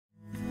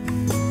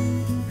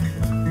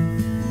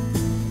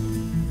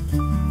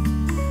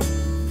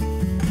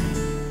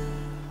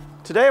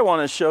Today I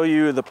want to show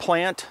you the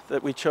plant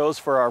that we chose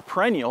for our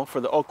perennial for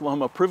the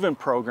Oklahoma Proven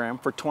Program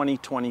for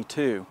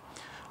 2022.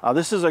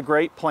 This is a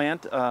great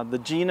plant.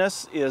 The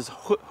genus is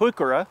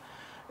Heuchera,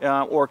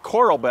 or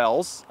coral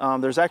bells.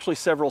 There's actually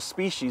several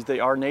species.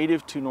 They are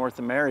native to North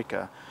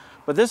America.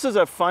 But this is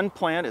a fun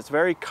plant. It's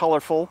very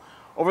colorful.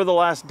 Over the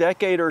last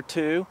decade or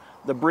two,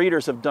 the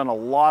breeders have done a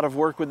lot of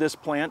work with this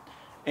plant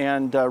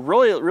and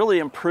really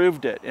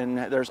improved it. And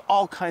there's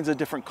all kinds of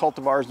different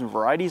cultivars and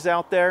varieties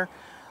out there.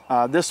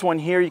 This one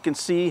here you can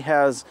see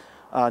has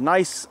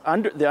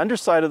the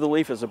underside of the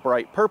leaf is a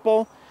bright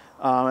purple,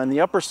 and the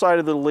upper side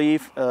of the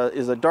leaf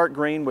is a dark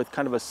green with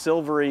kind of a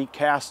silvery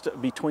cast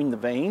between the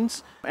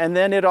veins. And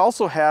then it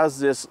also has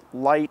this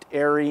light,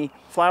 airy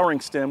flowering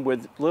stem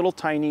with little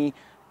tiny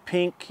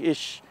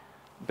pinkish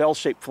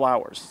bell-shaped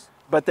flowers.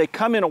 But they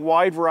come in a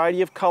wide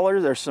variety of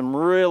colors. There's some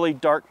really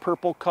dark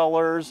purple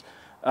colors,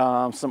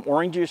 some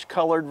orangish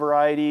colored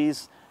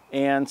varieties,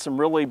 and some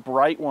really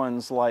bright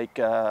ones like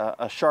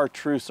a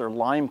chartreuse or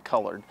lime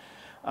colored.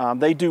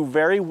 They do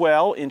very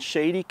well in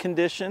shady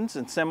conditions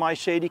and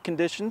semi-shady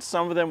conditions.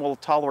 Some of them will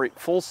tolerate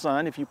full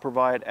sun if you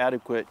provide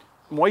adequate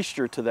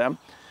moisture to them.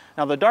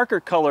 Now the darker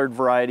colored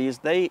varieties,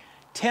 they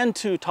tend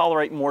to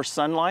tolerate more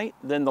sunlight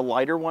than the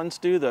lighter ones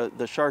do,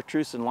 the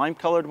chartreuse and lime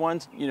colored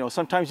ones. You know,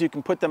 sometimes you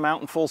can put them out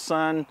in full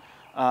sun,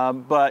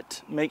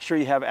 but make sure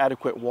you have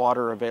adequate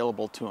water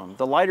available to them.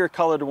 The lighter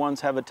colored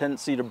ones have a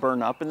tendency to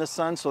burn up in the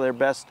sun, so they're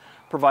best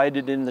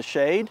provided in the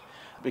shade.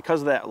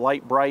 Because of that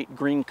light, bright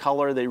green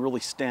color, they really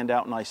stand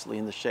out nicely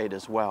in the shade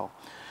as well.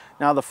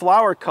 Now the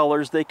flower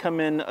colors, they come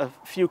in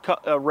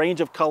a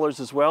range of colors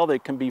as well. They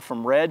can be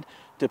from red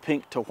to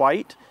pink to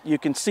white. You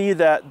can see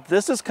that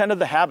this is kind of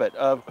the habit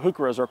of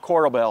heucheras or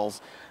coral bells.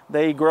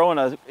 They grow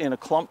in a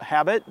clump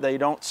habit. They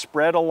don't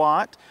spread a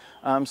lot.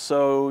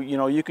 So, you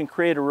know, you can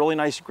create a really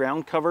nice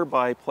ground cover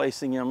by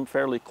placing them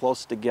fairly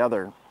close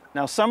together.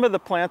 Now, some of the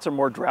plants are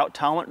more drought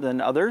tolerant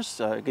than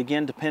others,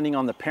 again, depending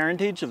on the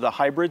parentage of the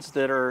hybrids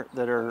that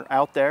are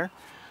out there.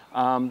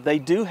 They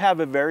do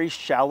have a very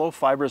shallow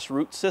fibrous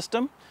root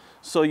system,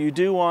 so you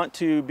do want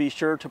to be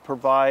sure to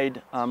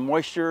provide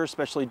moisture,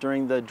 especially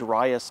during the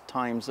driest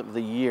times of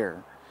the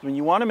year. And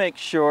you want to make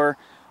sure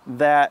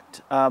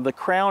that the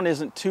crown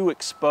isn't too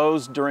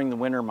exposed during the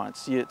winter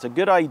months. It's a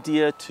good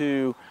idea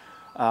to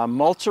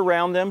mulch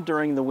around them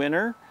during the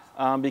winter,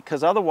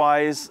 because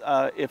otherwise,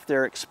 if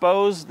they're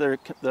exposed,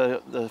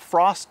 the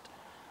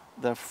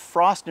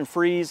frost and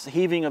freeze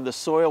heaving of the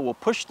soil will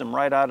push them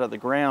right out of the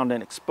ground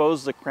and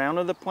expose the crown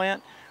of the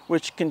plant,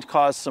 which can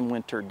cause some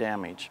winter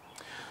damage.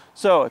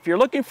 So if you're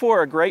looking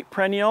for a great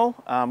perennial,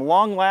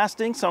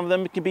 long-lasting, some of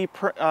them can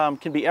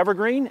be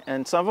evergreen,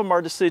 and some of them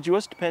are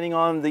deciduous, depending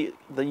on the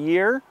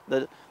year,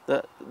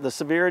 the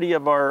severity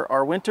of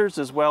our winters,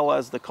 as well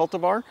as the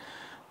cultivar.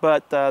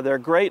 But they're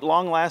great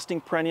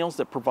long-lasting perennials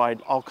that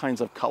provide all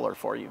kinds of color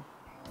for you.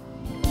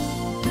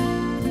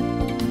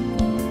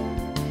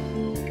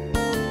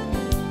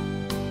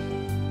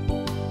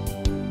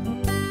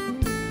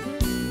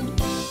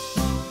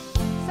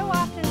 So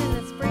often in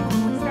the spring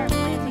when we start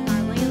planting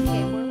our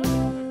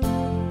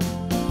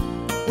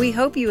landscape, we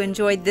hope you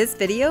enjoyed this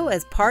video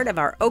as part of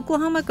our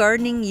Oklahoma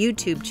Gardening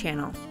YouTube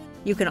channel.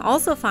 You can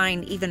also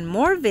find even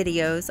more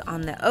videos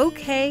on the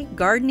OK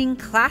Gardening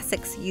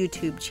Classics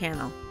YouTube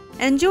channel.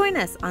 And join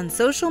us on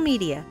social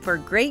media for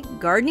great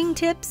gardening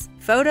tips,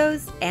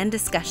 photos, and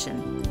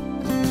discussion.